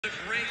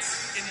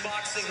fights in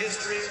boxing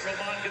history,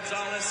 Roman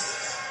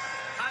Gonzalez.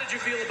 How did you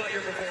feel about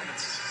your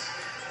performance?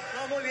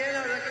 No, muy bien,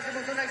 la verdad que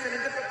hicimos una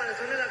excelente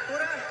preparación en la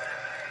altura.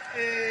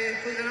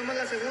 Pues ganamos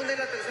la segunda y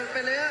la tercera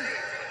pelea.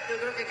 Yo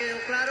creo que quedó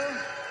claro.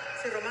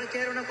 Si Román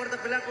quiere una cuarta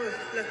pelea, pues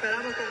la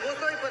esperamos con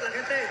gusto y pues la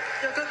gente,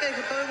 yo creo que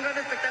disfrutó de un gran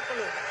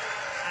espectáculo.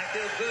 I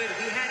feel good.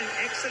 We had an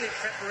excellent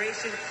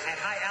preparation at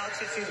high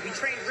altitude. We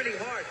trained really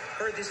hard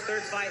for this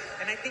third fight,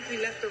 and I think we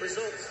left the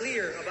result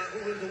clear about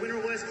who the winner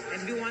was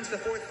and who wants the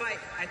fourth fight.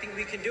 I think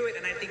we can do it,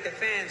 and I think the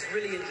fans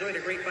really enjoyed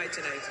a great fight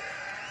tonight.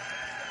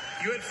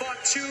 You had fought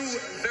two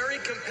very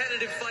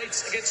competitive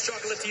fights against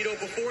Chocolatito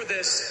before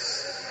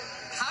this.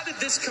 How did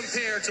this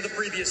compare to the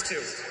previous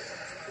two?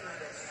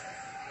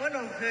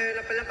 Bueno,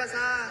 la pelea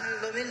pasada en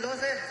el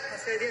 2012,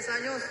 hace 10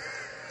 años,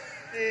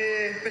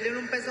 peleé en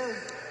un peso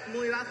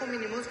muy bajo,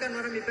 mini mosca, no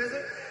era mi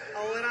peso.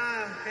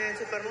 Ahora en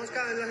super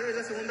mosca es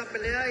la segunda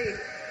pelea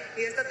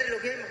y esta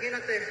trilogía,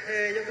 imagínate,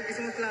 yo creo que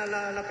hicimos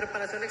la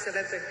preparación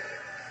excelente.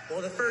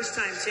 Well, the first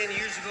time, 10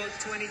 years ago,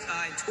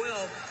 2012,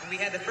 when we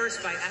had the first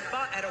fight, I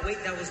fought at a weight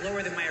that was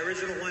lower than my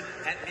original one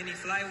at mini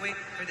flyweight.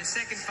 For the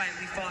second fight,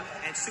 we fought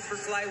at super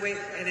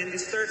flyweight. And in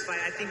this third fight,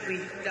 I think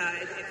we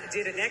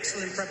did an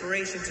excellent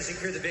preparation to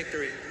secure the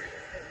victory.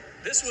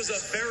 This was a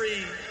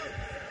very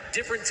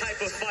different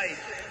type of fight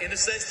in the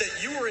sense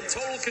that you were in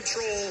total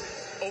control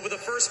over the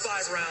first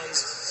 5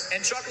 rounds,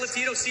 and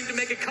Chocolatito seemed to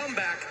make a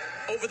comeback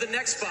over the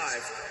next 5.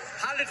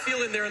 How did it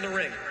feel in there in the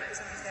ring?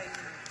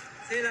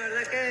 Sí, la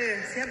verdad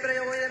que siempre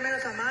yo voy de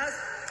menos a más.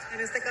 En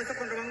este caso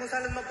con Román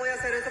González no podía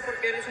hacer eso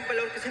porque él es un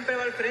peleador que siempre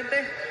va al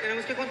frente.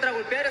 Tenemos que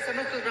contragolpear, hacer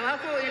nuestro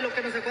trabajo y lo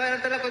que nos sacó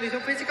adelante es la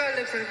condición física, el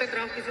excelente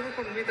trabajo que hicimos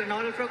con mi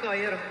entrenador Alfredo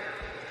Caballero.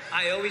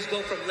 I always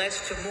go from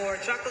less to more.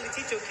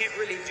 Chocolatito can't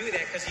really do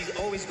that because he's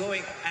always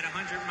going at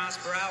 100 miles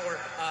per hour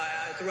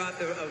throughout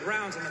the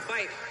rounds in the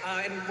fight.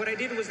 And what I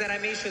did was that I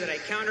made sure that I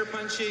counter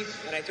punching,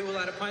 that I threw a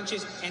lot of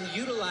punches, and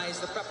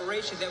utilized the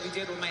preparation that we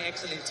did with my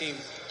excellent team.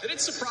 Did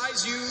it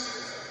surprise you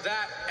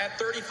that at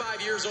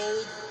 35 years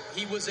old,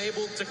 he was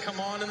able to come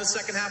on in the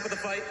second half of the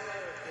fight?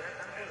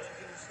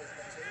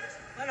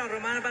 Bueno,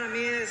 Román para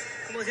mí es,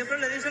 como siempre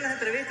le he dicho en las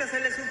entrevistas,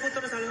 él es un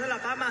futuro salón de la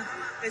fama,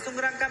 es un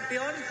gran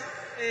campeón.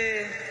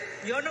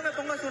 Yo no me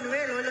pongo a su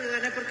nivel, hoy lo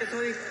gané porque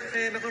soy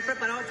mejor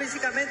preparado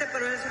físicamente,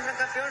 pero él es un gran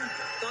campeón,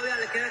 todavía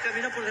le queda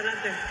camino por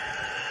delante.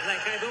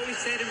 Like I've always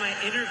said in my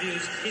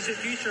interviews, he's a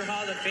future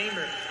Hall of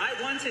Famer.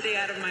 I won today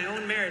out of my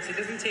own merits. It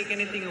doesn't take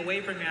anything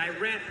away from me.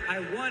 I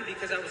won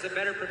because I was a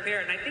better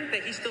prepared, and I think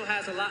that he still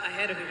has a lot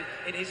ahead of him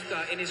in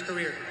his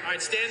career. All right,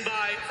 stand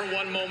by for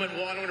one moment.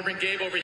 Juan, I'm going to bring Gabe over here.